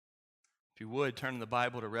If you would, turn in the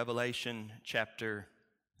Bible to Revelation chapter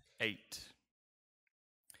 8.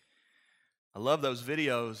 I love those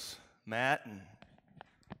videos, Matt and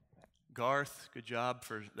Garth. Good job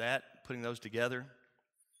for that, putting those together.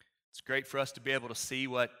 It's great for us to be able to see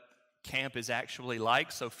what camp is actually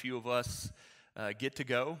like. So few of us get to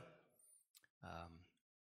go.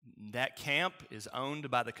 That camp is owned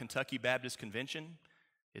by the Kentucky Baptist Convention.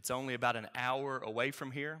 It's only about an hour away from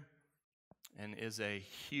here and is a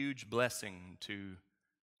huge blessing to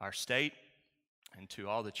our state and to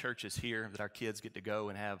all the churches here that our kids get to go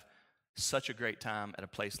and have such a great time at a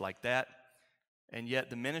place like that. And yet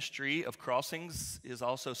the ministry of Crossings is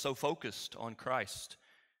also so focused on Christ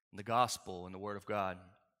and the gospel and the Word of God.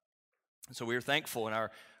 And so we are thankful, and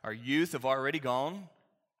our youth have already gone,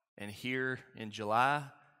 and here in July,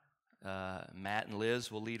 Matt and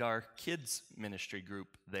Liz will lead our kids ministry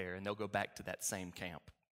group there, and they'll go back to that same camp.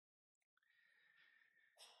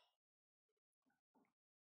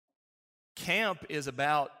 Camp is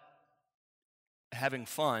about having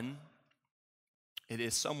fun. It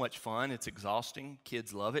is so much fun. It's exhausting.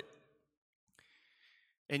 Kids love it.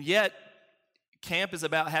 And yet, camp is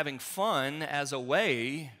about having fun as a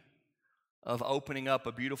way of opening up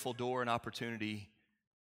a beautiful door and opportunity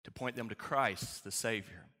to point them to Christ, the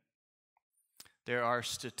Savior. There are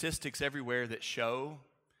statistics everywhere that show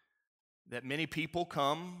that many people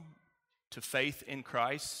come to faith in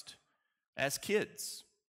Christ as kids.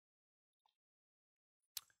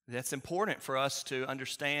 That's important for us to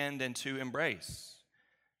understand and to embrace.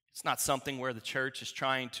 It's not something where the church is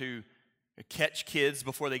trying to catch kids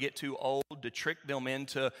before they get too old to trick them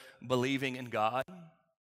into believing in God.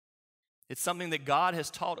 It's something that God has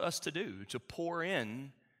taught us to do, to pour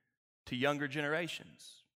in to younger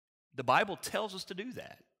generations. The Bible tells us to do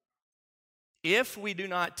that. If we do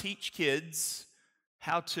not teach kids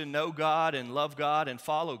how to know God and love God and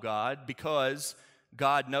follow God because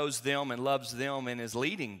God knows them and loves them and is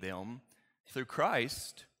leading them through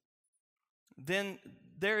Christ, then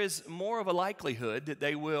there is more of a likelihood that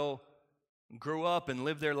they will grow up and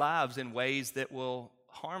live their lives in ways that will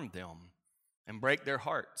harm them and break their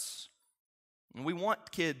hearts. And we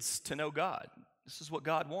want kids to know God. This is what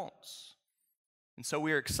God wants. And so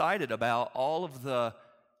we are excited about all of the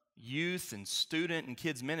youth and student and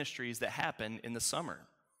kids ministries that happen in the summer.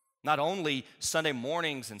 Not only Sunday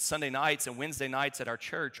mornings and Sunday nights and Wednesday nights at our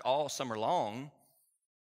church all summer long,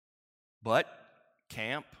 but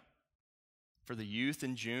camp for the youth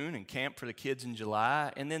in June and camp for the kids in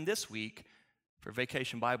July, and then this week for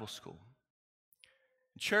Vacation Bible School.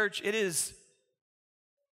 Church, it is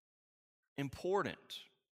important,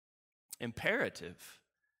 imperative,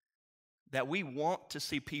 that we want to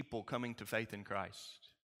see people coming to faith in Christ,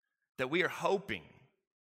 that we are hoping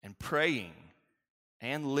and praying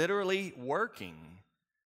and literally working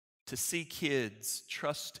to see kids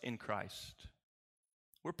trust in Christ.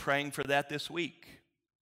 We're praying for that this week.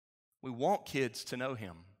 We want kids to know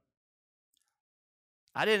Him.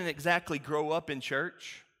 I didn't exactly grow up in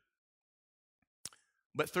church,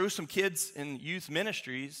 but through some kids in youth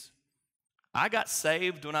ministries, I got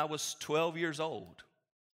saved when I was 12 years old.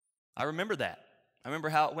 I remember that. I remember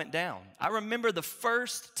how it went down. I remember the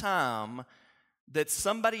first time that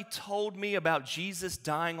somebody told me about Jesus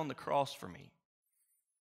dying on the cross for me.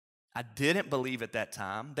 I didn't believe at that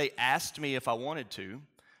time. They asked me if I wanted to.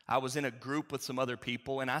 I was in a group with some other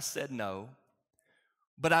people, and I said no.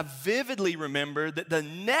 But I vividly remember that the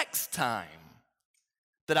next time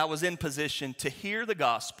that I was in position to hear the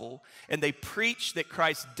gospel, and they preached that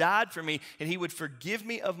Christ died for me, and He would forgive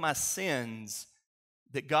me of my sins,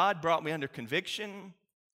 that God brought me under conviction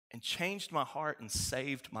and changed my heart and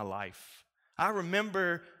saved my life. I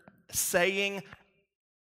remember saying,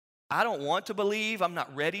 I don't want to believe. I'm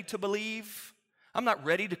not ready to believe. I'm not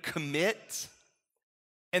ready to commit.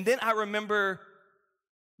 And then I remember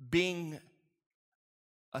being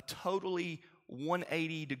a totally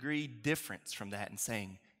 180-degree difference from that and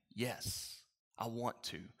saying, yes, I want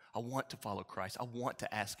to. I want to follow Christ. I want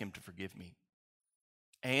to ask Him to forgive me.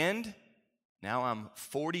 And now I'm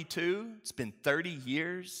 42. It's been 30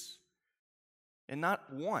 years. And not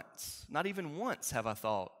once, not even once have I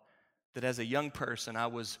thought that as a young person I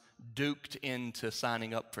was duped into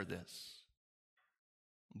signing up for this.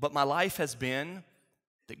 But my life has been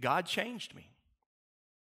that God changed me.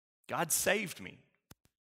 God saved me.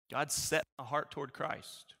 God set my heart toward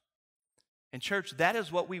Christ. And church, that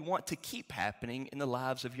is what we want to keep happening in the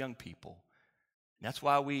lives of young people. And that's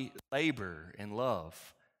why we labor and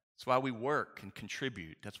love. That's why we work and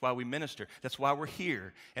contribute. That's why we minister. That's why we're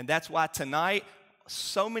here. And that's why tonight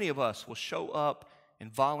so many of us will show up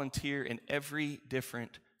and volunteer in every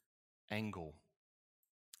different angle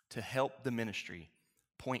to help the ministry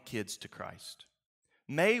point kids to Christ.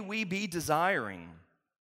 May we be desiring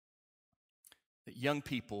that young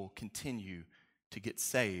people continue to get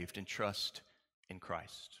saved and trust in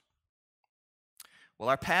Christ. Well,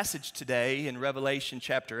 our passage today in Revelation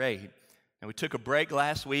chapter 8, and we took a break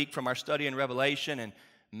last week from our study in Revelation, and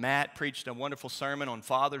Matt preached a wonderful sermon on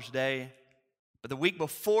Father's Day. But the week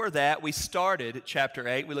before that, we started at chapter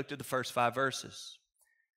 8. We looked at the first 5 verses.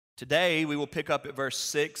 Today, we will pick up at verse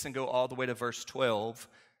 6 and go all the way to verse 12.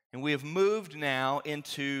 And we have moved now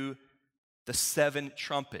into the 7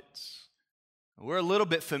 trumpets. We're a little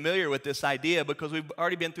bit familiar with this idea because we've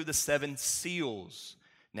already been through the 7 seals.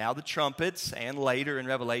 Now the trumpets, and later in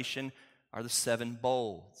Revelation, are the 7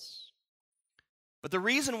 bowls. But the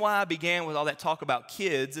reason why I began with all that talk about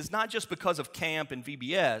kids is not just because of camp and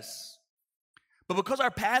VBS, but because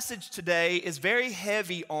our passage today is very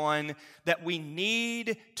heavy on that we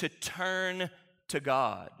need to turn to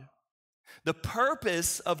God. The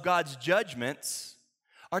purpose of God's judgments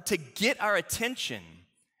are to get our attention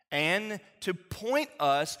and to point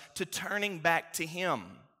us to turning back to Him.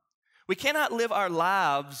 We cannot live our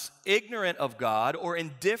lives ignorant of God or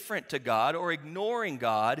indifferent to God or ignoring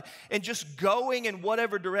God and just going in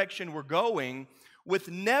whatever direction we're going with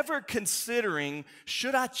never considering,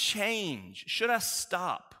 should I change? Should I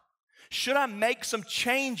stop? Should I make some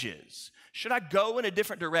changes? Should I go in a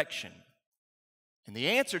different direction? And the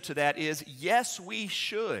answer to that is yes, we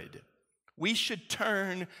should. We should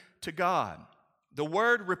turn to God. The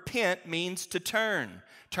word repent means to turn.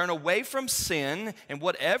 Turn away from sin in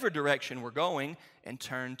whatever direction we're going and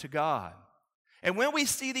turn to God. And when we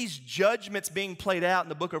see these judgments being played out in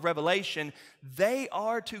the book of Revelation, they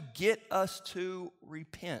are to get us to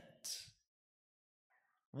repent.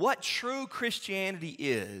 What true Christianity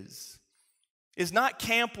is not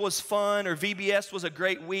camp was fun or VBS was a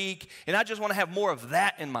great week and I just want to have more of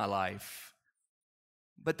that in my life.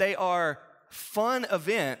 But they are fun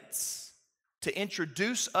events to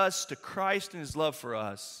introduce us to Christ and His love for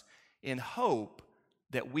us in hope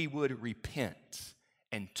that we would repent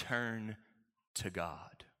and turn to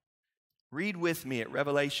God. Read with me at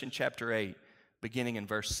Revelation chapter 8, beginning in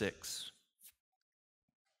verse 6.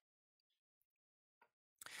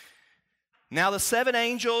 Now the 7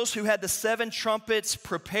 angels who had the 7 trumpets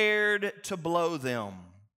prepared to blow them.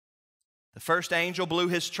 The first angel blew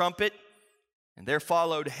his trumpet, and there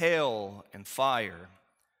followed hail and fire,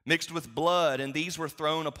 mixed with blood, and these were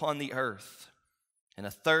thrown upon the earth. And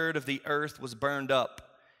 1/3 of the earth was burned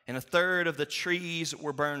up, and 1/3 of the trees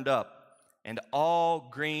were burned up, and all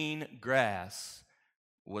green grass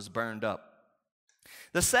was burned up.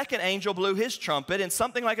 The second angel blew his trumpet, and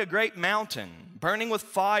something like a great mountain, burning with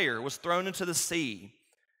fire, was thrown into the sea.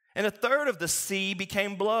 And 1/3 of the sea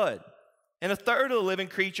became blood, and 1/3 of the living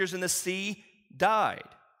creatures in the sea died,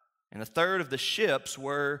 and 1/3 of the ships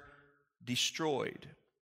were destroyed.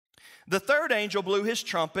 The third angel blew his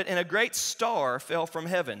trumpet, and a great star fell from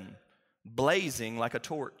heaven, blazing like a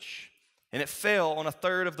torch. And it fell on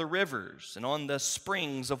 1/3 of the rivers and on the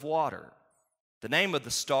springs of water. The name of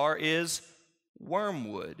the star is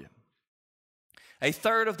Wormwood.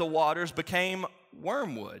 1/3 of the waters became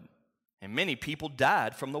wormwood, and many people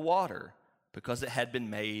died from the water because it had been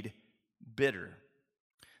made bitter.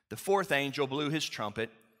 The fourth angel blew his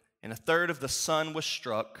trumpet, and 1/3 of the sun was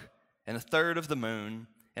struck, and 1/3 of the moon,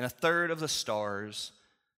 and 1/3 of the stars,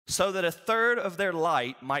 so that 1/3 of their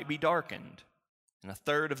light might be darkened, and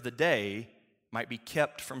 1/3 of the day might be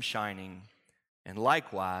kept from shining, and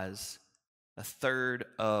likewise 1/3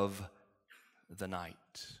 of the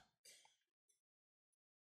night.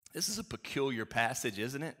 This is a peculiar passage,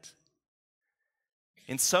 isn't it?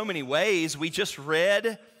 In so many ways, we just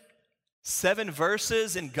read 7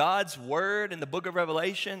 verses in God's Word in the book of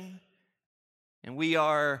Revelation, and we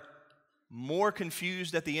are more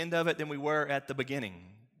confused at the end of it than we were at the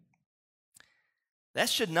beginning. That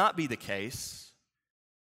should not be the case.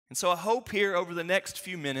 And so I hope here over the next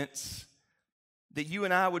few minutes that you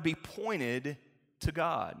and I would be pointed to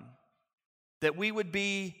God, that we would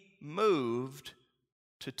be moved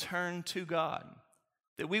to turn to God,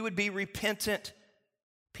 that we would be repentant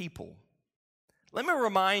people. Let me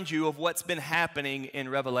remind you of what's been happening in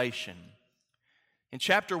Revelation. In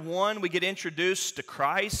chapter 1, we get introduced to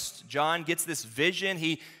Christ. John gets this vision.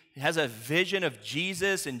 He has a vision of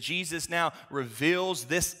Jesus, and Jesus now reveals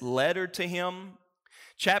this letter to him.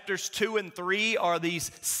 Chapters 2 and 3 are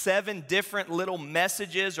these 7 different little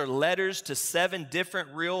messages or letters to 7 different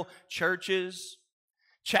real churches.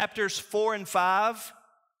 Chapters 4 and 5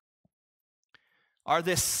 are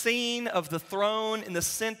this scene of the throne in the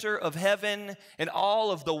center of heaven and all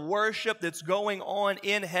of the worship that's going on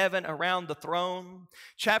in heaven around the throne.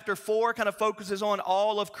 Chapter 4 kind of focuses on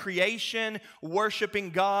all of creation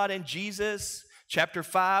worshiping God and Jesus. Chapter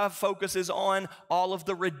 5 focuses on all of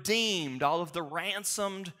the redeemed, all of the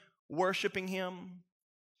ransomed worshiping Him.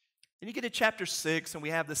 Then you get to chapter 6 and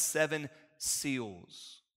we have the 7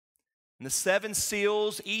 seals. And the 7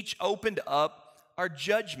 seals, each opened up, are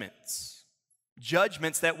judgments.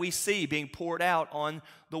 Judgments that we see being poured out on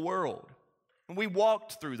the world. And we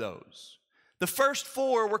walked through those. The first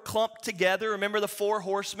 4 were clumped together. Remember the 4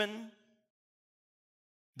 horsemen?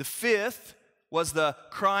 The 5th was the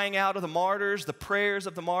crying out of the martyrs, the prayers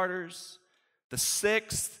of the martyrs. The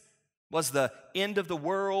 6th was the end of the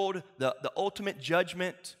world, the ultimate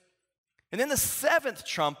judgment. And then the 7th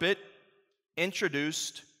trumpet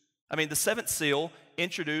introduced, the 7th seal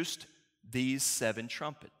introduced these 7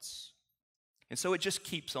 trumpets. And so it just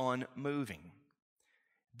keeps on moving.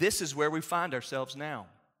 This is where we find ourselves now.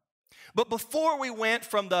 But before we went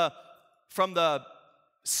from the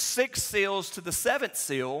 6 seals to the 7th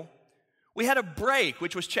seal, we had a break,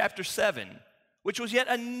 which was chapter 7, which was yet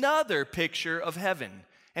another picture of heaven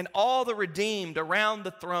and all the redeemed around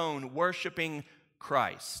the throne worshiping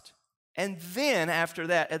Christ. And then after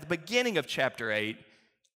that, at the beginning of chapter 8,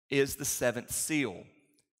 is the 7th seal.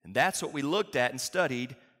 And that's what we looked at and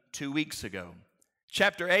studied 2 weeks ago.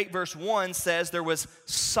 Chapter 8, verse 1 says there was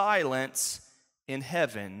silence in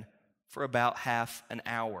heaven for about half an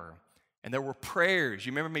hour. And there were prayers.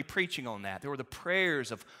 You remember me preaching on that. There were the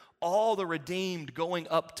prayers of all the redeemed going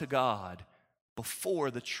up to God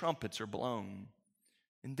before the trumpets are blown.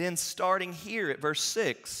 And then starting here at verse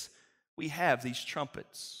 6, we have these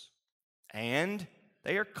trumpets. And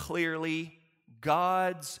they are clearly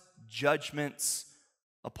God's judgments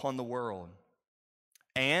upon the world.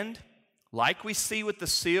 And like we see with the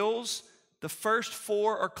seals, the first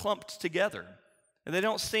 4 are clumped together. And they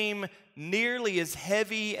don't seem nearly as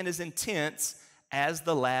heavy and as intense as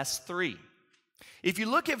the last 3. If you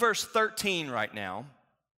look at verse 13 right now,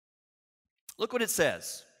 look what it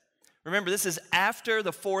says. Remember, this is after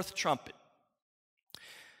the 4th trumpet.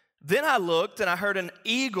 Then I looked and I heard an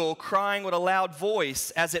eagle crying with a loud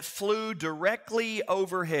voice as it flew directly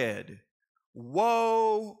overhead.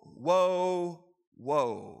 Woe, woe,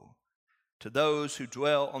 woe to those who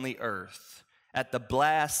dwell on the earth at the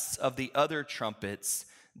blasts of the other trumpets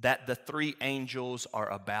that the 3 angels are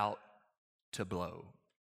about to blow.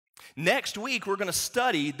 Next week, we're going to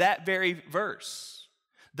study that very verse.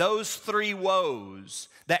 Those 3 woes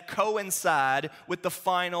that coincide with the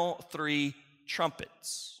final 3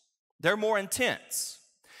 trumpets. They're more intense.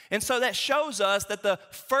 And so that shows us that the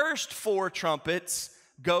first 4 trumpets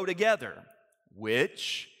go together,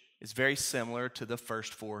 which is very similar to the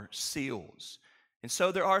first 4 seals. And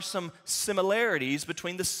so there are some similarities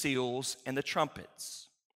between the seals and the trumpets.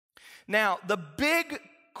 Now, the big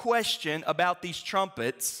question about these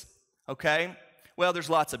trumpets, well, there's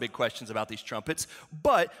lots of big questions about these trumpets,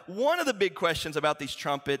 but one of the big questions about these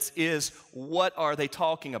trumpets is, what are they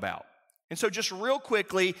talking about? And so just real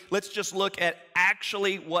quickly, let's just look at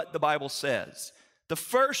actually what the Bible says. The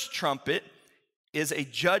first trumpet is a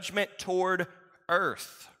judgment toward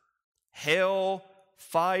earth, hell,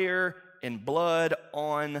 fire, and blood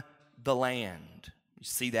on the land. You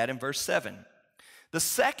see that in verse 7. The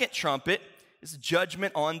second trumpet is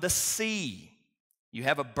judgment on the sea. You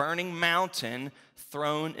have a burning mountain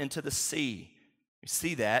thrown into the sea. You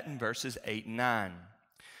see that in verses 8 and 9.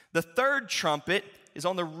 The third trumpet is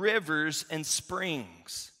on the rivers and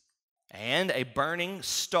springs, and a burning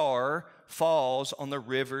star falls on the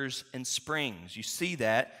rivers and springs. You see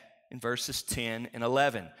that in verses 10 and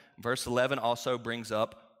 11. Verse 11 also brings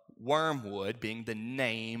up wormwood being the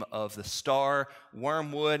name of the star.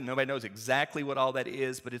 Wormwood, nobody knows exactly what all that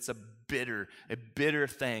is, but it's a bitter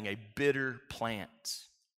thing, a bitter plant.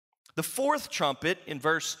 The fourth trumpet in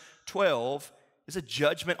verse 12 is a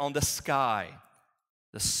judgment on the sky.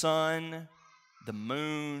 The sun, the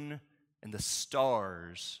moon, and the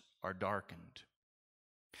stars are darkened.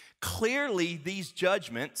 Clearly, these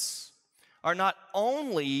judgments are not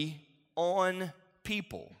only on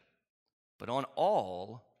people, but on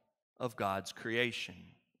all of God's creation.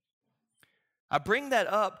 I bring that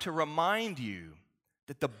up to remind you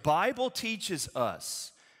that the Bible teaches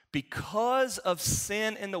us, because of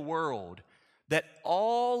sin in the world, that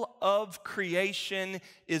all of creation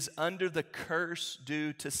is under the curse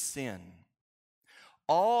due to sin.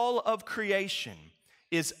 All of creation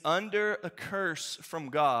is under a curse from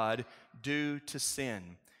God due to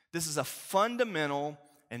sin. This is a fundamental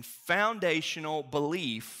and foundational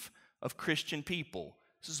belief of Christian people.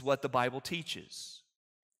 This is what the Bible teaches.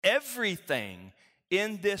 Everything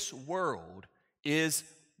in this world is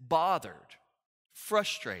bothered,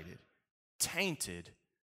 frustrated, tainted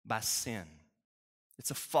by sin.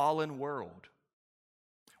 It's a fallen world.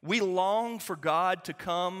 We long for God to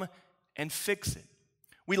come and fix it.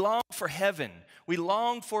 We long for heaven. We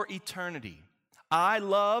long for eternity. I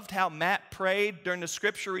loved how Matt prayed during the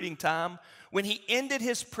scripture reading time when he ended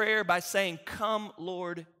his prayer by saying, "Come,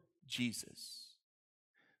 Lord Jesus."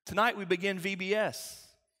 Tonight we begin VBS,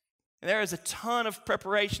 and there is a ton of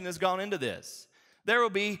preparation that's gone into this. There will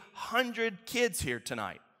be 100 kids here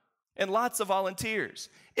tonight and lots of volunteers.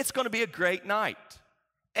 It's going to be a great night.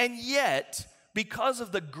 And yet, because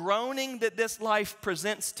of the groaning that this life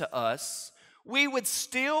presents to us, we would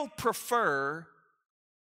still prefer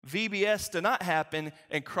VBS to not happen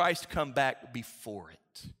and Christ come back before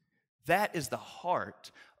it. That is the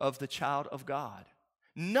heart of the child of God.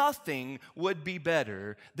 Nothing would be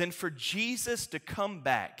better than for Jesus to come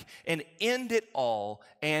back and end it all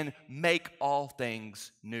and make all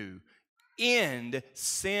things new. End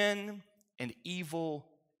sin and evil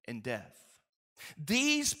and death.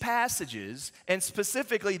 These passages, and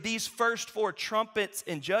specifically these first 4 trumpets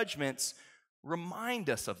and judgments, remind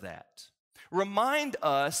us of that. Remind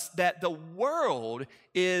us that the world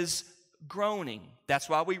is groaning. That's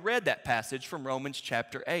why we read that passage from Romans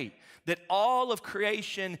chapter 8, that all of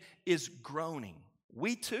creation is groaning.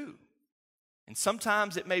 We too. And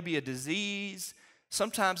sometimes it may be a disease.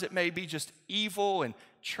 Sometimes it may be just evil and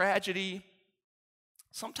tragedy.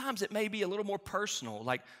 Sometimes it may be a little more personal,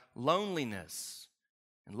 like loneliness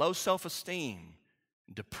and low self-esteem,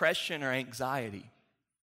 depression or anxiety.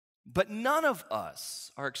 But none of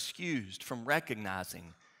us are excused from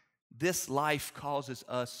recognizing this life causes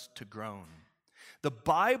us to groan. The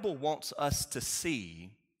Bible wants us to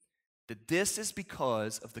see that this is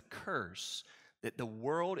because of the curse that the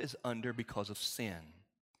world is under because of sin.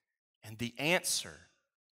 And the answer,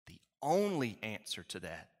 the only answer to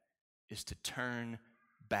that, is to turn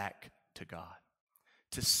back to God.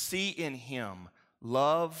 To see in Him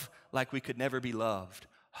love like we could never be loved.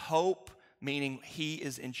 Hope, meaning He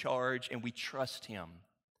is in charge and we trust Him.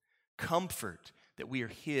 Comfort, that we are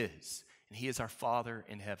His and He is our Father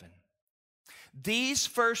in heaven. These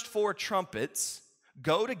first 4 trumpets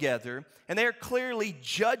go together, and they are clearly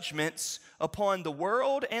judgments upon the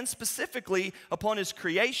world and specifically upon His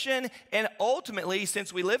creation, and ultimately,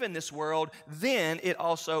 since we live in this world, then it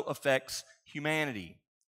also affects humanity.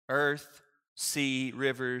 Earth, sea,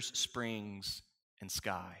 rivers, springs, and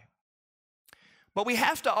sky. But we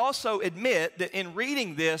have to also admit that in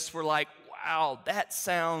reading this, we're like, wow, that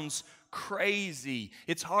sounds crazy.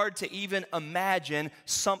 It's hard to even imagine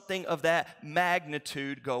something of that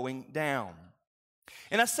magnitude going down.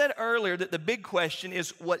 And I said earlier that the big question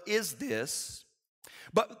is, what is this?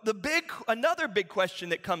 But another big question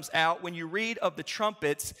that comes out when you read of the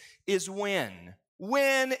trumpets is when?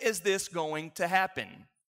 When is this going to happen?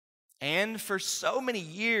 And for so many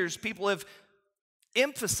years, people have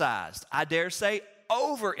emphasized, I dare say,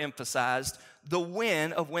 overemphasized the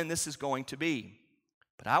when of when this is going to be.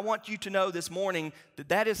 But I want you to know this morning that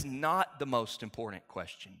that is not the most important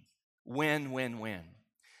question. When?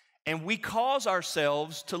 And we cause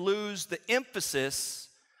ourselves to lose the emphasis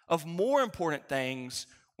of more important things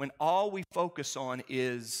when all we focus on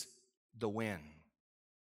is the when.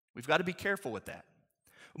 We've got to be careful with that.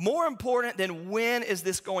 More important than when is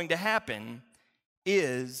this going to happen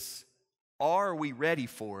is, are we ready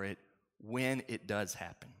for it when it does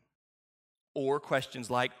happen? Or questions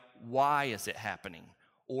like, why is it happening?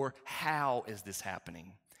 Or how is this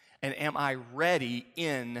happening? And am I ready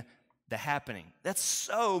in the happening? That's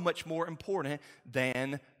so much more important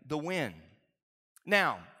than the when.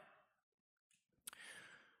 Now,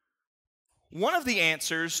 one of the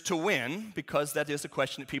answers to when, because that is a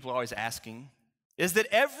question that people are always asking, is that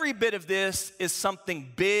every bit of this is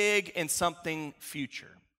something big and something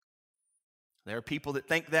future. There are people that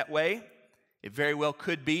think that way. It very well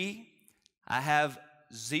could be. I have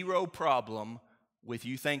zero problem with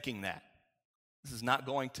you thinking that. This is not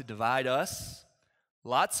going to divide us.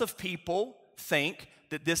 Lots of people think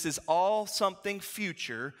that this is all something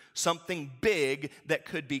future, something big that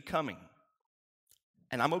could be coming.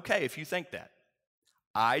 And I'm okay if you think that.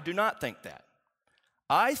 I do not think that.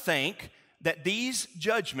 I think that these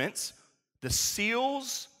judgments, the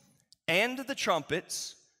seals and the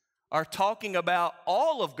trumpets, are talking about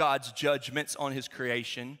all of God's judgments on His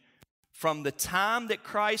creation from the time that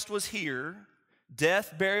Christ was here,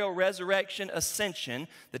 death, burial, resurrection, ascension,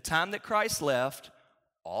 the time that Christ left,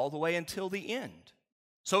 all the way until the end.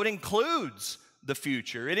 So it includes the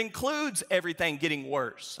future. It includes everything getting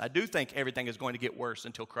worse. I do think everything is going to get worse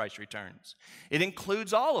until Christ returns. It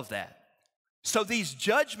includes all of that. So these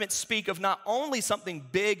judgments speak of not only something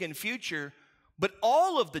big and future, but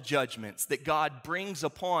all of the judgments that God brings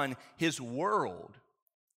upon his world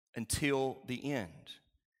until the end.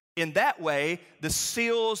 In that way, the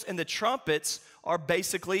seals and the trumpets are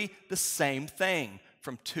basically the same thing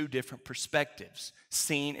from two different perspectives,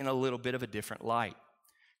 seen in a little bit of a different light.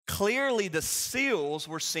 Clearly, the seals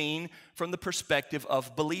were seen from the perspective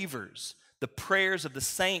of believers. The prayers of the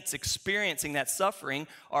saints experiencing that suffering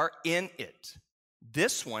are in it.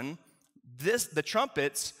 This one, the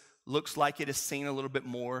trumpets, looks like it is seen a little bit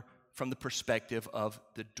more from the perspective of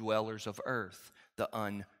the dwellers of earth, the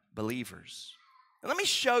unbelievers. And let me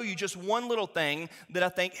show you just one little thing that I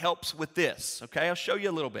think helps with this, okay? I'll show you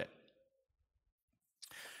a little bit.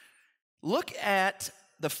 Look at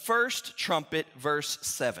the first trumpet, verse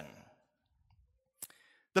 7.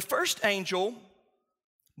 The first angel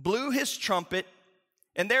blew his trumpet,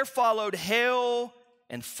 and there followed hail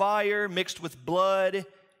and fire mixed with blood,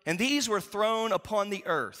 and these were thrown upon the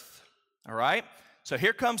earth. All right? So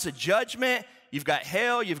here comes a judgment. You've got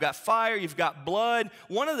hail, you've got fire, you've got blood.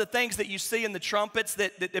 One of the things that you see in the trumpets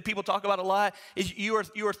that people talk about a lot is you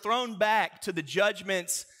are thrown back to the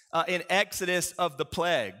judgments in Exodus of the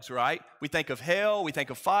plagues, right? We think of hail, we think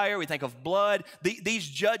of fire, we think of blood. These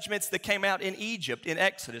judgments that came out in Egypt in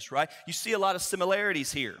Exodus, right? You see a lot of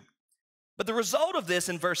similarities here. But the result of this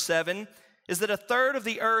in verse 7 is that a third of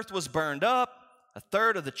the earth was burned up, a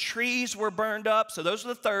third of the trees were burned up. So those are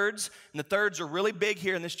the thirds, and the thirds are really big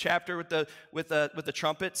here in this chapter with the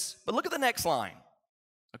trumpets. But look at the next line.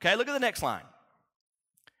 Okay, look at the next line.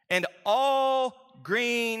 And all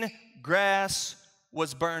green grass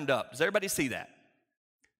was burned up. Does everybody see that?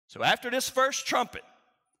 So after this first trumpet,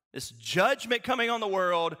 this judgment coming on the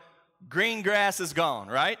world, green grass is gone,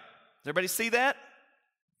 right? Does everybody see that?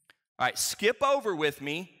 All right, skip over with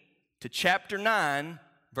me to chapter 9,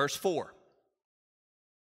 verse 4.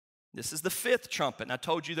 This is the fifth trumpet, and I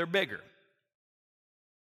told you they're bigger.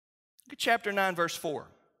 Look at chapter 9, verse 4.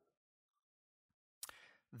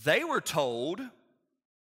 They were told,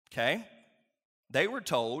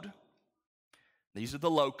 these are the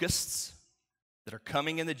locusts that are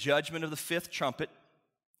coming in the judgment of the fifth trumpet.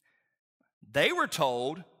 They were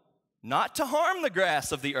told not to harm the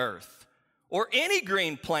grass of the earth or any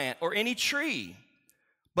green plant or any tree,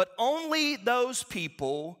 but only those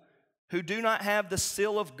people who do not have the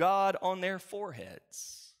seal of God on their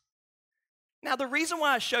foreheads. Now, the reason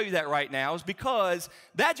why I show you that right now is because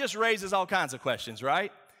that just raises all kinds of questions,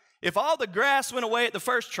 right? If all the grass went away at the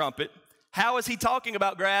first trumpet, how is he talking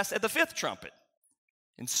about grass at the fifth trumpet?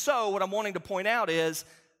 And so what I'm wanting to point out is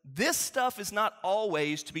this stuff is not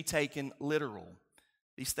always to be taken literal.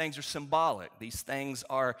 These things are symbolic. These things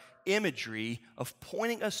are imagery of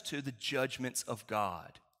pointing us to the judgments of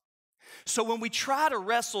God. So when we try to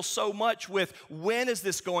wrestle so much with when is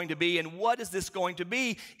this going to be and what is this going to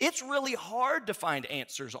be, it's really hard to find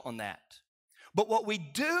answers on that. But what we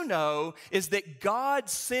do know is that God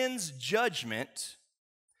sends judgment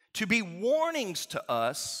to be warnings to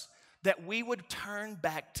us that we would turn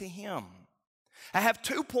back to him. I have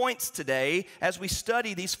 2 points today as we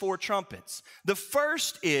study these 4 trumpets. The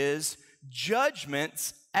first is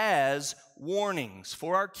judgments as warnings.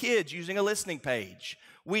 For our kids using a listening page,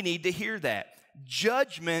 we need to hear that.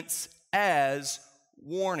 Judgments as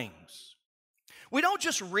warnings. We don't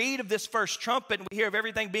just read of this first trumpet and we hear of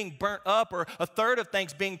everything being burnt up or a third of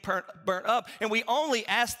things being burnt up, and we only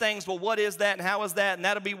ask things, well, what is that and how is that, and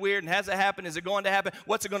that'll be weird, and has it happened, is it going to happen,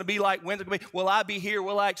 what's it going to be like, when's it going to be, will I be here,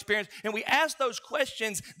 will I experience, and we ask those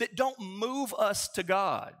questions that don't move us to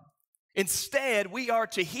God. Instead, we are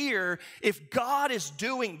to hear if God is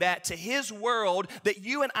doing that to his world that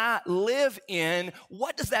you and I live in,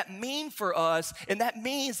 what does that mean for us? And that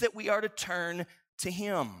means that we are to turn to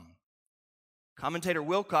him. Commentator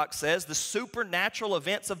Wilcox says the supernatural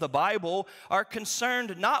events of the Bible are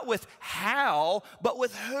concerned not with how, but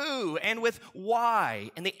with who and with why.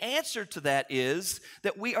 And the answer to that is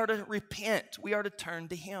that we are to repent. We are to turn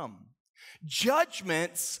to him.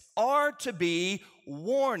 Judgments are to be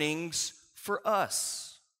warnings for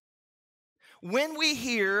us. When we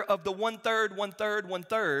hear of the 1/3, 1/3,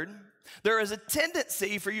 1/3, there is a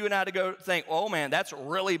tendency for you and I to go think, oh man, that's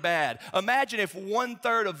really bad. Imagine if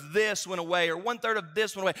 1/3 of this went away or 1/3 of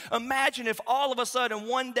this went away. Imagine if all of a sudden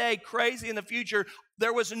one day, crazy in the future,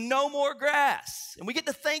 there was no more grass. And we get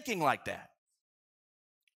to thinking like that.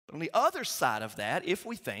 But on the other side of that, if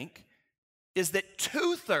we think, is that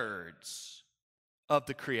 2/3 of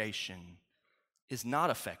the creation is not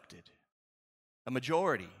affected. A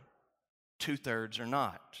majority. 2/3 are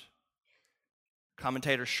not.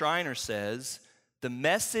 Commentator Schreiner says, the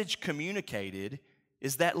message communicated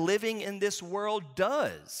is that living in this world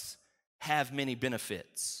does have many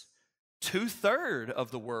benefits. 2/3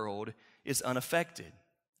 of the world is unaffected.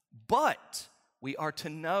 But we are to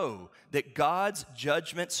know that God's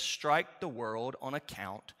judgments strike the world on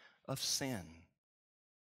account of sin.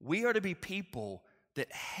 We are to be people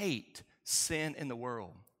that hate sin in the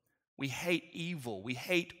world. We hate evil. We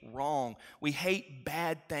hate wrong. We hate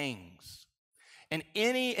bad things. And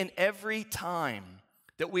any and every time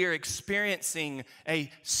that we are experiencing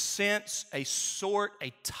a sense, a sort, a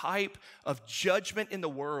type of judgment in the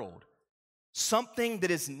world, something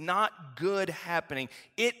that is not good happening,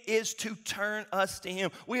 it is to turn us to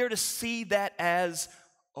Him. We are to see that as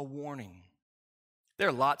a warning. There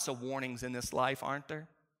are lots of warnings in this life, aren't there?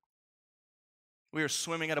 We were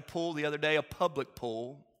swimming at a pool the other day, a public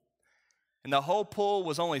pool, and the whole pool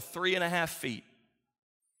was only 3.5 feet.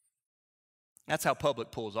 That's how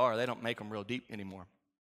public pools are. They don't make them real deep anymore.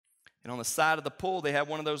 And on the side of the pool, they have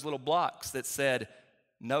one of those little blocks that said,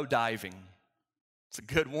 no diving. It's a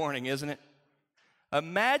good warning, isn't it?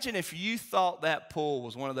 Imagine if you thought that pool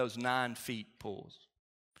was one of those 9 feet pools,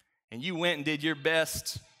 and you went and did your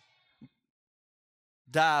best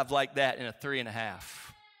dive like that in a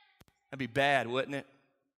 3.5. That'd be bad, wouldn't it?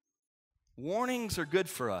 Warnings are good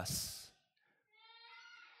for us.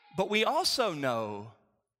 But we also know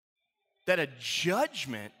that a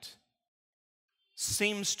judgment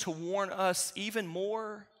seems to warn us even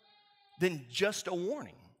more than just a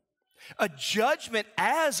warning. A judgment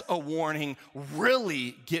as a warning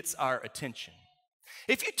really gets our attention.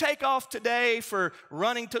 If you take off today for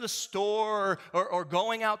running to the store or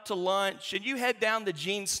going out to lunch and you head down to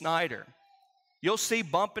Gene Snyder, you'll see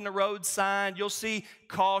bump in the road sign, you'll see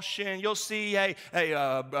caution, you'll see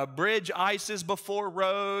a bridge ices before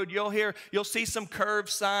road, you'll see some curve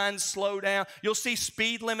signs, slow down, you'll see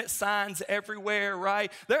speed limit signs everywhere,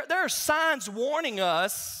 right? There are signs warning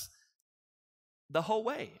us the whole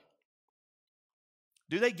way.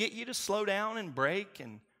 Do they get you to slow down and brake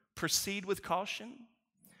and proceed with caution?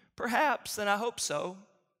 Perhaps, and I hope so.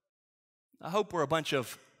 I hope we're a bunch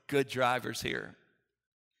of good drivers here.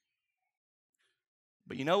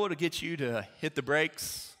 But you know what will get you to hit the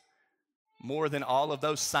brakes more than all of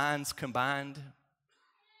those signs combined?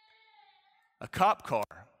 A cop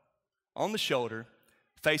car on the shoulder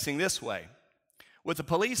facing this way with a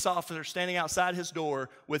police officer standing outside his door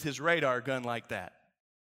with his radar gun like that.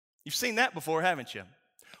 You've seen that before, haven't you?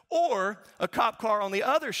 Or a cop car on the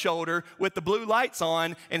other shoulder with the blue lights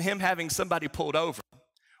on and him having somebody pulled over.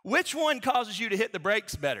 Which one causes you to hit the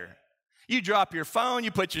brakes better? You drop your phone,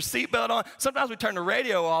 you put your seatbelt on. Sometimes we turn the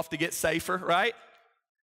radio off to get safer, right?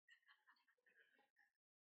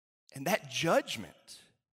 And that judgment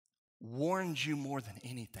warns you more than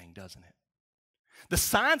anything, doesn't it? The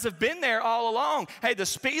signs have been there all along. Hey, the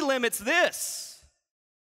speed limit's this.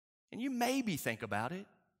 And you maybe think about it.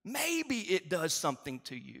 Maybe it does something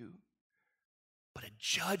to you. But a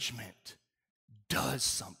judgment does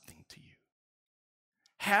something to you.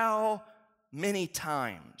 How many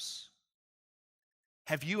times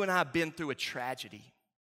have you and I been through a tragedy?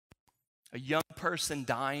 A young person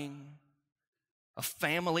dying, a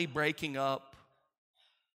family breaking up,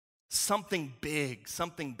 something big,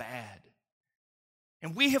 something bad.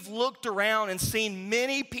 And we have looked around and seen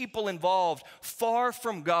many people involved far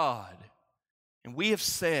from God. And we have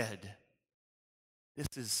said, this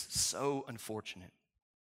is so unfortunate.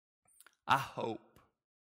 I hope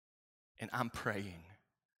and I'm praying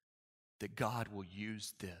that God will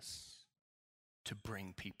use this to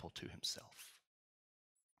bring people to Himself.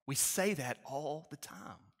 We say that all the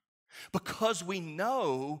time because we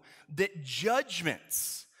know that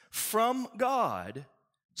judgments from God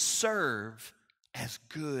serve as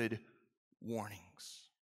good warnings.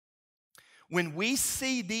 When we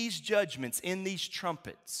see these judgments in these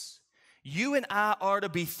trumpets, you and I are to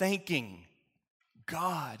be thinking,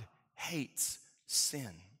 God hates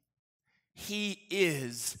sin. He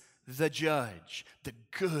is the judge, the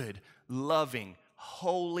good, loving,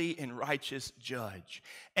 holy, and righteous judge.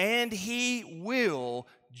 And He will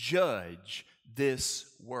judge this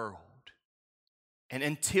world. And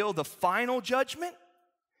until the final judgment,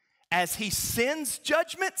 as He sends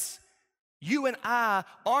judgments, you and I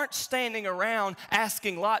aren't standing around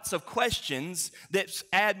asking lots of questions that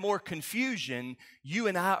add more confusion. You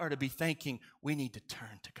and I are to be thinking, we need to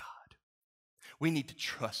turn to God. We need to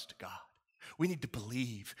trust God. We need to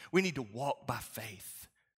believe. We need to walk by faith.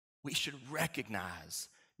 We should recognize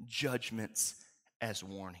judgments as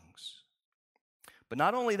warnings. But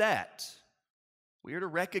not only that, we are to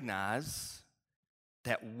recognize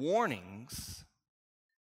that warnings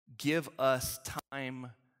give us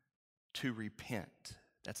time to repent.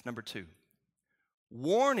 That's number 2.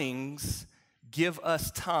 Warnings give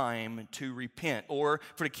us time to repent. Or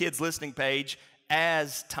for the kids listening page,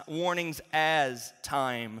 warnings as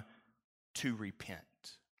time to repent.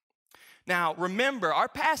 Now, remember, our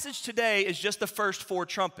passage today is just the first 4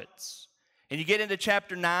 trumpets. And you get into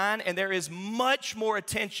chapter 9, and there is much more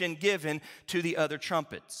attention given to the other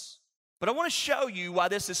trumpets. But I want to show you why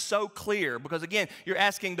this is so clear, because again, you're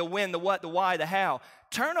asking the when, the what, the why, the how.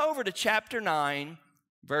 Turn over to chapter 9,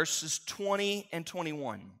 verses 20 and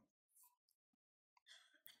 21.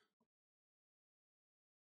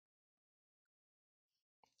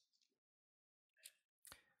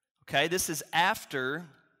 Okay, this is after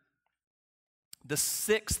the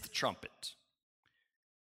 6th trumpet.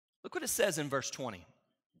 Look what it says in verse 20.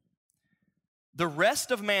 The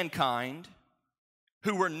rest of mankind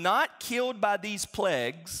who were not killed by these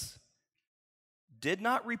plagues did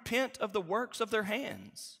not repent of the works of their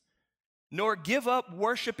hands, nor give up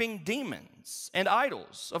worshiping demons and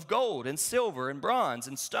idols of gold and silver and bronze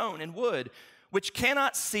and stone and wood, which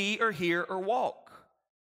cannot see or hear or walk,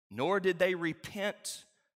 nor did they repent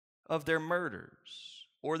of their murders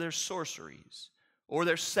or their sorceries or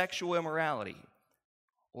their sexual immorality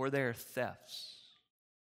or their thefts.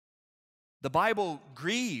 The Bible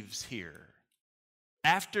grieves here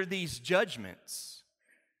after these judgments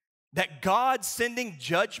that God sending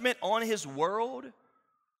judgment on his world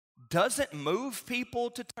doesn't move people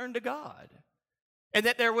to turn to God, and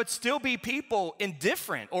that there would still be people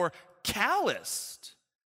indifferent or calloused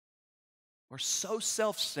or so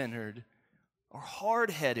self-centered or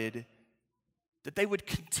hard-headed that they would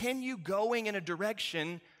continue going in a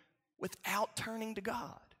direction without turning to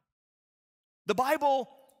God. The Bible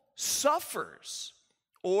suffers,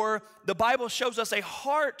 or the Bible shows us a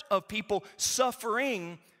heart of people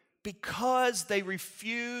suffering because they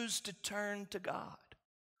refuse to turn to God.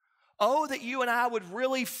 Oh, that you and I would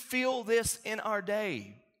really feel this in our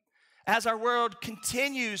day as our world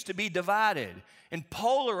continues to be divided and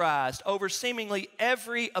polarized over seemingly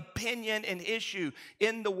every opinion and issue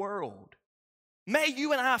in the world. May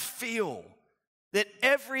you and I feel that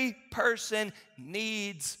every person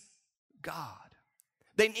needs God.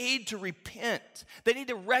 They need to repent. They need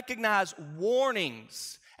to recognize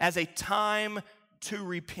warnings as a time to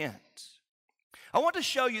repent. I want to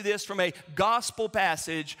show you this from a gospel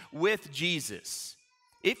passage with Jesus.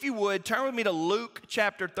 If you would, turn with me to Luke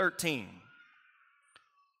chapter 13.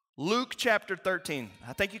 Luke chapter 13.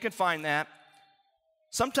 I think you can find that.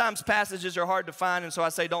 Sometimes passages are hard to find, and so I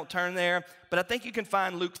say don't turn there, but I think you can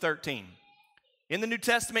find Luke 13. In the New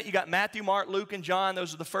Testament, you got Matthew, Mark, Luke, and John.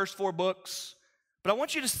 Those are the first 4 books. But I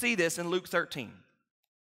want you to see this in Luke 13.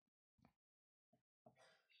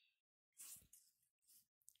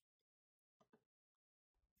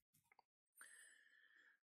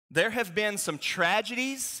 There have been some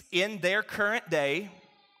tragedies in their current day,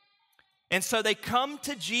 and so they come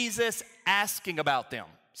to Jesus asking about them.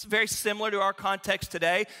 It's very similar to our context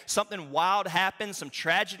today. Something wild happened, some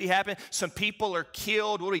tragedy happened, some people are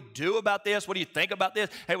killed. What do we do about this? What do you think about this?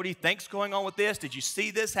 Hey, what do you think's going on with this? Did you see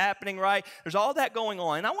this happening, right? There's all that going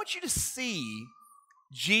on. And I want you to see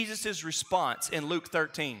Jesus' response in Luke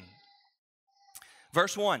 13.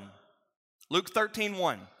 Verse 1. Luke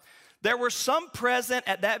 13:1. There were some present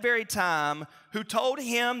at that very time who told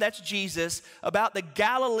him, that's Jesus, about the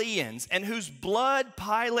Galileans and whose blood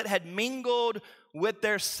Pilate had mingled with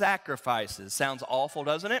their sacrifices. Sounds awful,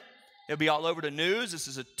 doesn't it? It'll be all over the news. This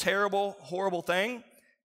is a terrible, horrible thing.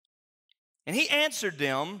 And he answered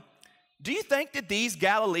them, do you think that these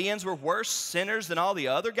Galileans were worse sinners than all the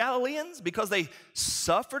other Galileans because they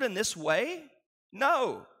suffered in this way?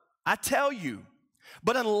 No, I tell you.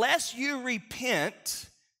 But unless you repent,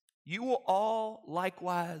 you will all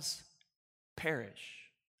likewise perish.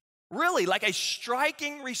 Really, like a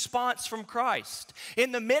striking response from Christ.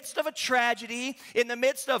 In the midst of a tragedy, in the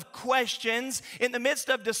midst of questions, in the midst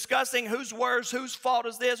of discussing who's worse, whose fault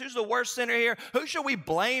is this, who's the worst sinner here, who should we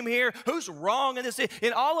blame here, who's wrong in this,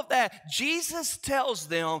 in all of that, Jesus tells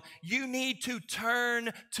them, you need to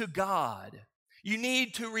turn to God. You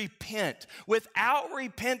need to repent. Without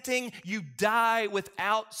repenting, you die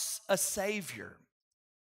without a Savior.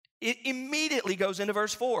 It immediately goes into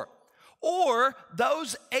verse 4. Or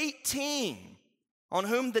those 18 on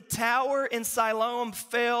whom the tower in Siloam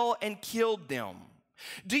fell and killed them.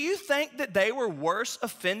 Do you think that they were worse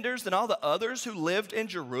offenders than all the others who lived in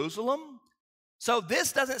Jerusalem? So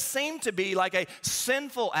this doesn't seem to be like a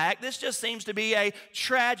sinful act. This just seems to be a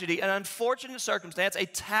tragedy, an unfortunate circumstance. A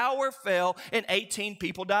tower fell and 18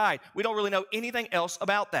 people died. We don't really know anything else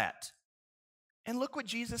about that. And look what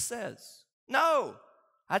Jesus says. No,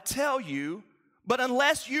 I tell you, but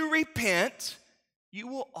unless you repent, you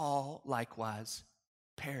will all likewise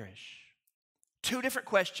perish. Two different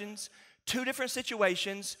questions, two different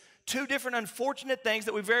situations, two different unfortunate things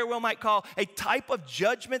that we very well might call a type of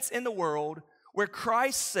judgments in the world where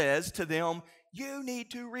Christ says to them, you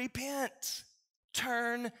need to repent.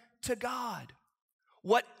 Turn to God.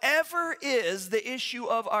 Whatever is the issue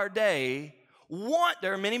of our day,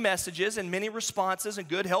 there are many messages and many responses and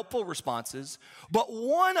good, helpful responses, but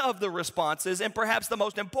one of the responses, and perhaps the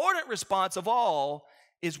most important response of all,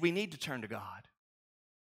 is we need to turn to God.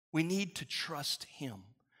 We need to trust Him.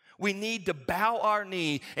 We need to bow our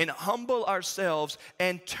knee and humble ourselves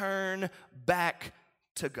and turn back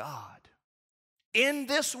to God. In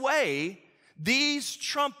this way, these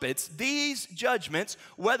trumpets, these judgments,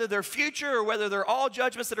 whether they're future or whether they're all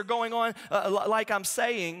judgments that are going on, like I'm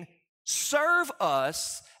saying, serve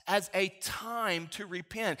us as a time to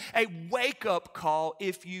repent, a wake-up call,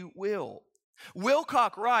 if you will.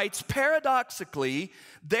 Wilcock writes, paradoxically,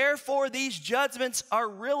 therefore these judgments are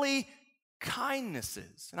really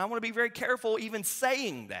kindnesses. And I want to be very careful even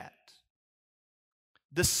saying that.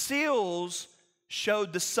 The seals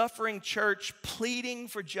showed the suffering church pleading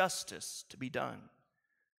for justice to be done.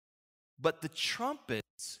 But the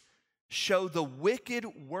trumpets show the wicked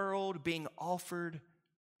world being offered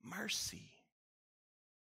mercy.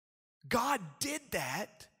 God did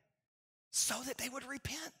that so that they would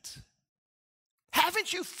repent.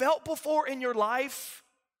 Haven't you felt before in your life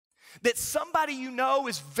that somebody you know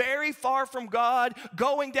is very far from God,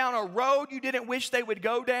 going down a road you didn't wish they would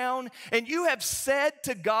go down, and you have said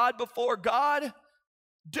to God before, God,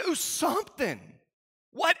 do something,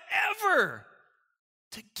 whatever,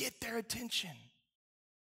 to get their attention?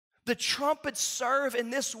 The trumpets serve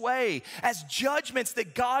in this way as judgments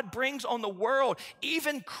that God brings on the world,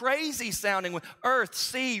 even crazy sounding with earth,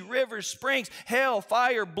 sea, rivers, springs, hell,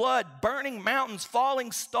 fire, blood, burning mountains,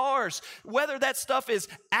 falling stars. Whether that stuff is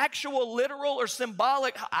actual, literal, or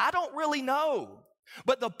symbolic, I don't really know.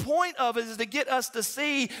 But the point of it is to get us to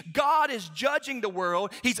see God is judging the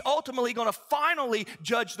world. He's ultimately going to finally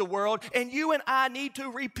judge the world, and you and I need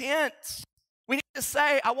to repent. We need to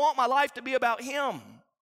say, I want my life to be about Him.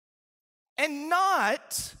 And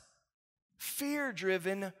not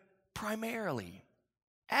fear-driven primarily.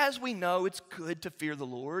 As we know, it's good to fear the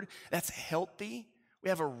Lord. That's healthy. We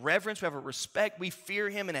have a reverence, we have a respect. We fear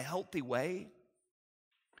Him in a healthy way.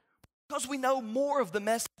 Because we know more of the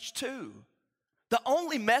message too. The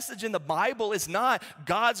only message in the Bible is not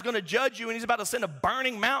God's going to judge you and He's about to send a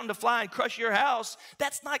burning mountain to fly and crush your house.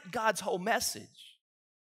 That's not God's whole message.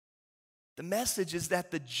 The message is that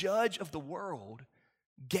the judge of the world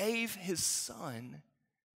gave His Son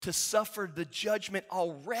to suffer the judgment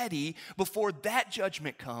already before that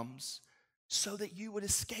judgment comes so that you would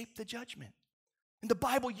escape the judgment. And the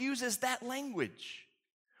Bible uses that language.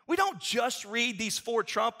 We don't just read these four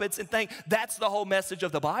trumpets and think that's the whole message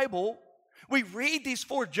of the Bible. We read these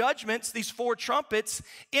four judgments, these four trumpets,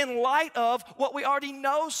 in light of what we already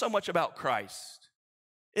know so much about Christ.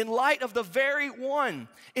 In light of the very one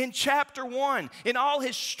in chapter 1, in all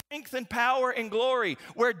His strength and power and glory,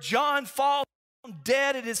 where John falls down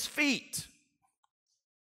dead at His feet.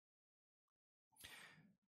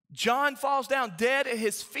 John falls down dead at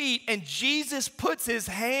His feet, and Jesus puts His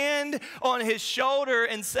hand on his shoulder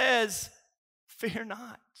and says, fear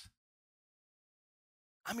not.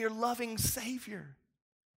 I'm your loving Savior.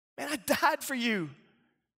 Man, I died for you.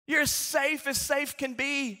 You're as safe can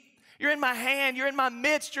be. You're in my hand, you're in my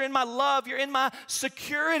midst, you're in my love, you're in my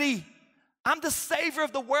security. I'm the Savior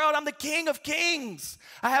of the world, I'm the King of kings.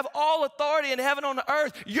 I have all authority in heaven and on the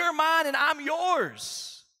earth. You're mine and I'm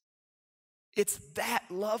yours. It's that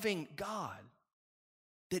loving God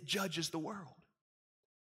that judges the world.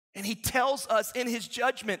 And He tells us in His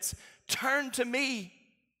judgments, turn to me.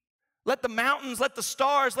 Let the mountains, let the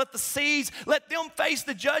stars, let the seas, let them face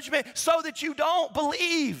the judgment so that you don't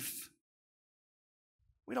believe.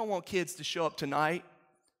 We don't want kids to show up tonight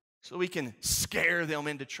so we can scare them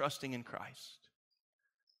into trusting in Christ.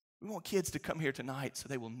 We want kids to come here tonight so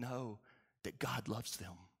they will know that God loves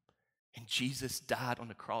them and Jesus died on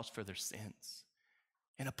the cross for their sins.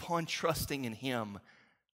 And upon trusting in Him,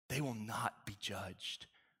 they will not be judged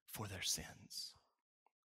for their sins.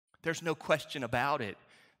 There's no question about it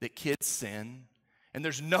that kids sin. And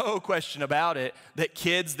there's no question about it that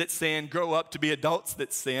kids that sin grow up to be adults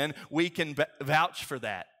that sin. We can vouch for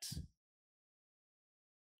that.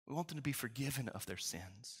 We want them to be forgiven of their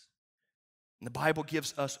sins. And the Bible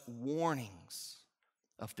gives us warnings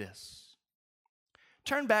of this.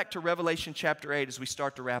 Turn back to Revelation chapter 8 as we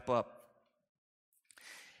start to wrap up.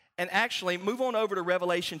 And actually, move on over to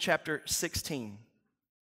Revelation chapter 16.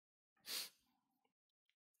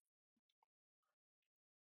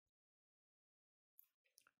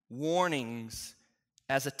 Warnings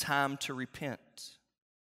as a time to repent.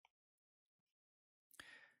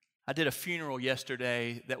 I did a funeral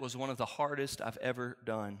yesterday that was one of the hardest I've ever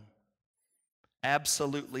done.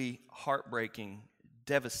 Absolutely heartbreaking,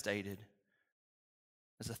 devastated,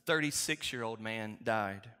 as a 36-year-old man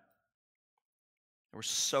died. There was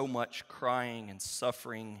so much crying and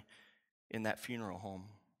suffering in that funeral home.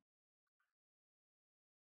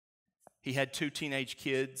 He had 2 teenage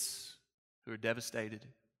kids who were devastated.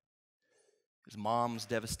 His mom's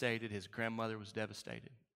devastated. His grandmother was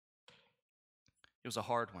devastated. It was a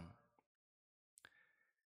hard one.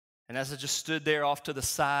 And as I just stood there off to the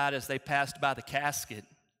side as they passed by the casket,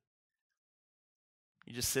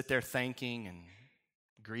 you just sit there thinking and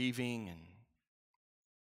grieving and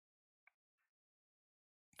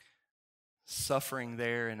suffering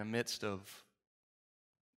there in the midst of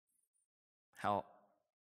how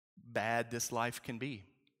bad this life can be.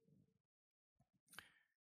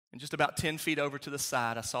 And just about 10 feet over to the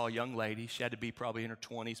side, I saw a young lady. She had to be probably in her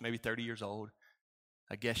 20s, maybe 30 years old.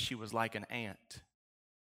 I guess she was like an aunt.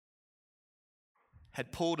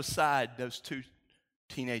 Had pulled aside those 2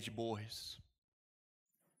 teenage boys.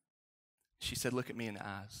 She said, "Look at me in the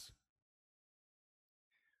eyes.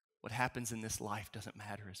 What happens in this life doesn't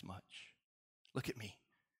matter as much. Look at me.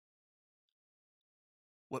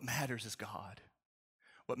 What matters is God.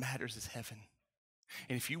 What matters is heaven.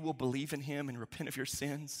 And if you will believe in him and repent of your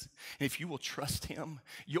sins, and if you will trust him,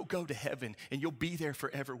 you'll go to heaven and you'll be there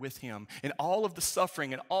forever with him. And all of the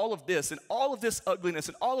suffering and all of this ugliness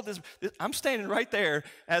and all of this, I'm standing right there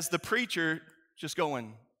as the preacher just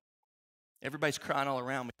going, everybody's crying all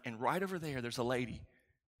around me. And right over there, there's a lady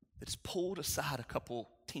that has pulled aside a couple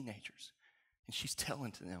teenagers. And she's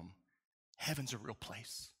telling to them, heaven's a real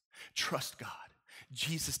place. Trust God.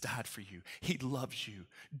 Jesus died for you. He loves you.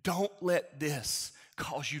 Don't let this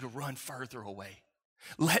cause you to run further away.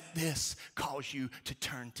 Let this cause you to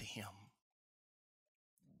turn to him.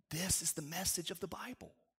 This is the message of the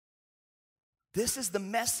Bible. This is the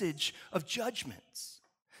message of judgments.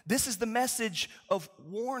 This is the message of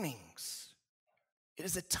warnings. It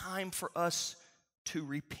is a time for us to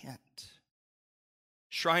repent.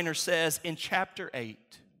 Schreiner says in chapter 8,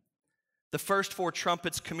 the first 4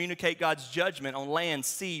 trumpets communicate God's judgment on land,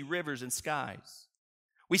 sea, rivers, and skies.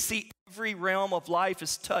 We see every realm of life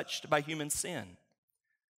is touched by human sin.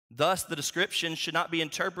 Thus, the description should not be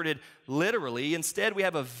interpreted literally. Instead, we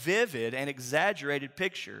have a vivid and exaggerated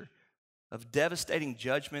picture of devastating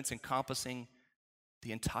judgments encompassing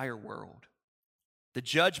the entire world. The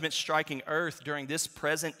judgments striking earth during this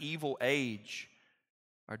present evil age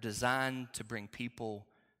are designed to bring people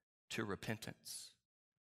to repentance.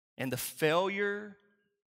 And the failure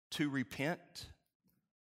to repent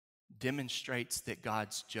demonstrates that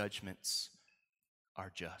God's judgments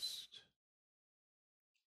are just.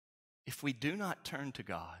 If we do not turn to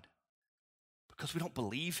God because we don't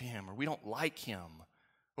believe him or we don't like him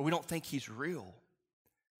or we don't think he's real,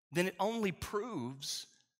 then it only proves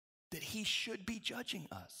that he should be judging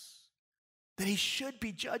us, that he should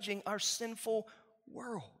be judging our sinful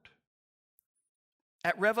world.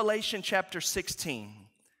 At Revelation chapter 16,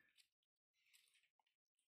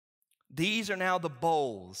 these are now the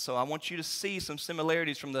bowls. So I want you to see some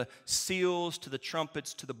similarities from the seals to the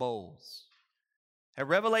trumpets to the bowls. At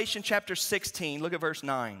Revelation chapter 16, look at verse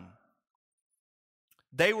 9.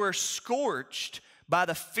 They were scorched by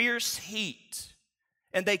the fierce heat,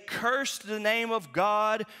 and they cursed the name of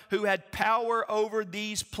God who had power over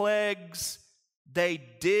these plagues. They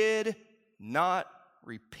did not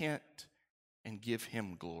repent and give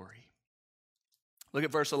him glory. Look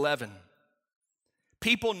at verse 11.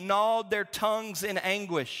 People gnawed their tongues in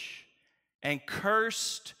anguish and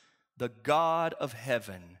cursed the God of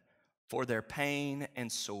heaven for their pain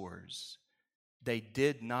and sores. They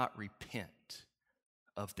did not repent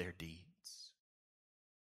of their deeds.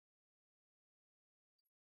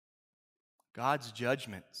 God's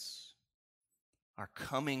judgments are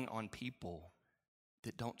coming on people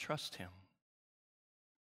that don't trust him.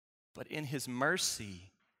 But in his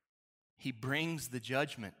mercy, he brings the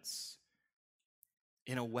judgments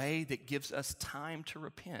in a way that gives us time to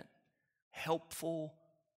repent. Helpful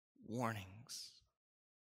warnings.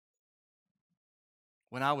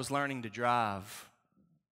 When I was learning to drive,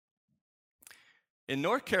 in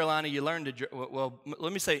North Carolina, you learned to drive, well,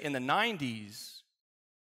 let me say in the 90s,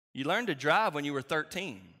 you learned to drive when you were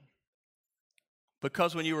 13.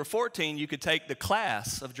 Because when you were 14, you could take the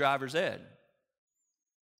class of driver's ed.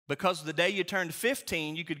 Because the day you turned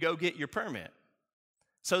 15, you could go get your permit.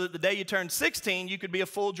 so that the day you turned 16, you could be a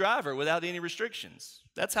full driver without any restrictions.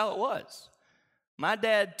 That's how it was. My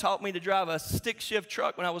dad taught me to drive a stick-shift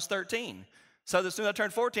truck when I was 13. So that as soon as I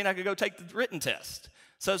turned 14, I could go take the written test.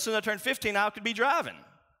 So as soon as I turned 15, I could be driving.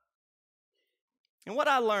 And what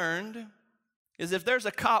I learned is if there's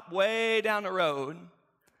a cop way down the road,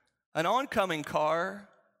 an oncoming car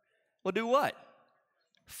will do what?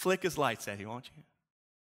 Flick his lights at you, won't you?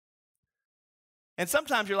 And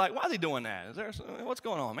sometimes you're like, why is he doing that? What's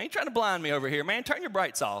going on, man? He's trying to blind me over here, man. Turn your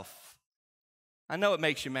brights off. I know it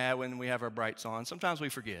makes you mad when we have our brights on. Sometimes we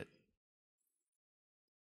forget.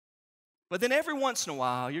 But then every once in a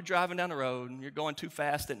while, you're driving down the road and you're going too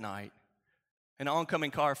fast at night. An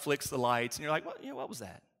oncoming car flicks the lights and you're like, what was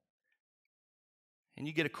that? And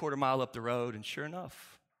you get a quarter mile up the road and sure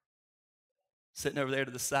enough, sitting over there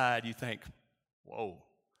to the side, you think, whoa,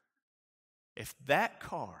 if that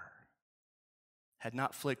car had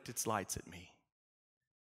not flicked its lights at me,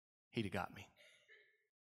 he'd have got me.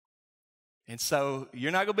 And so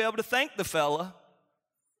you're not going to be able to thank the fella,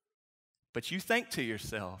 but you think to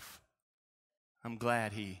yourself, I'm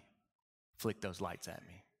glad he flicked those lights at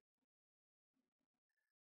me.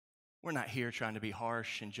 We're not here trying to be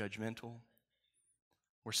harsh and judgmental.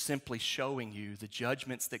 We're simply showing you the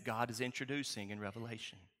judgments that God is introducing in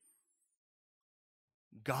Revelation.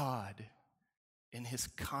 God, in his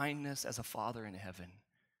kindness as a Father in heaven,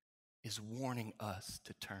 is warning us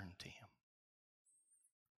to turn to him.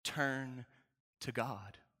 Turn to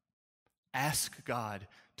God. Ask God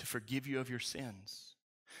to forgive you of your sins.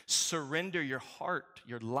 Surrender your heart,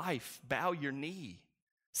 your life. Bow your knee.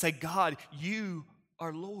 Say, God, you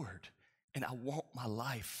are Lord, and I want my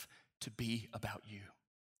life to be about you.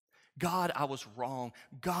 God, I was wrong.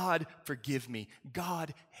 God, forgive me.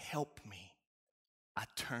 God, help me. I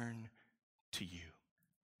turn to you.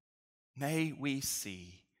 May we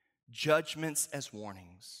see judgments as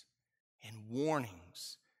warnings and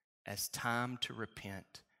warnings as time to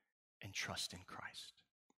repent and trust in Christ.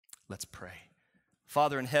 Let's pray.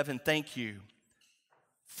 Father in heaven, thank you.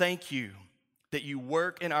 Thank you that you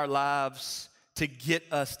work in our lives to get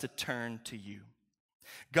us to turn to you.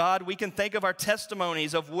 God, we can think of our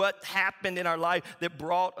testimonies of what happened in our life that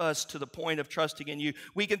brought us to the point of trusting in you.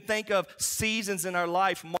 We can think of seasons in our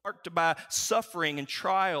life marked by suffering and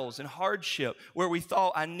trials and hardship where we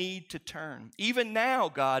thought, I need to turn. Even now,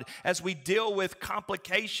 God, as we deal with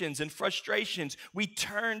complications and frustrations, we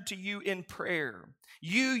turn to you in prayer.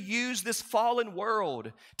 You use this fallen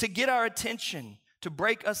world to get our attention, to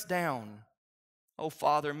break us down. Oh,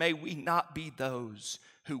 Father, may we not be those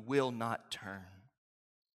who will not turn.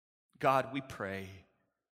 God, we pray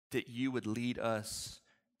that you would lead us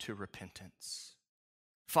to repentance.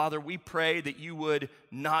 Father, we pray that you would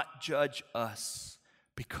not judge us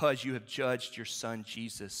because you have judged your Son,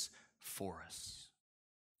 Jesus, for us.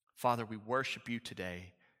 Father, we worship you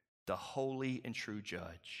today, the holy and true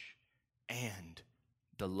judge and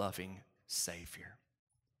the loving Savior.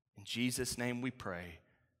 In Jesus' name we pray,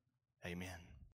 amen.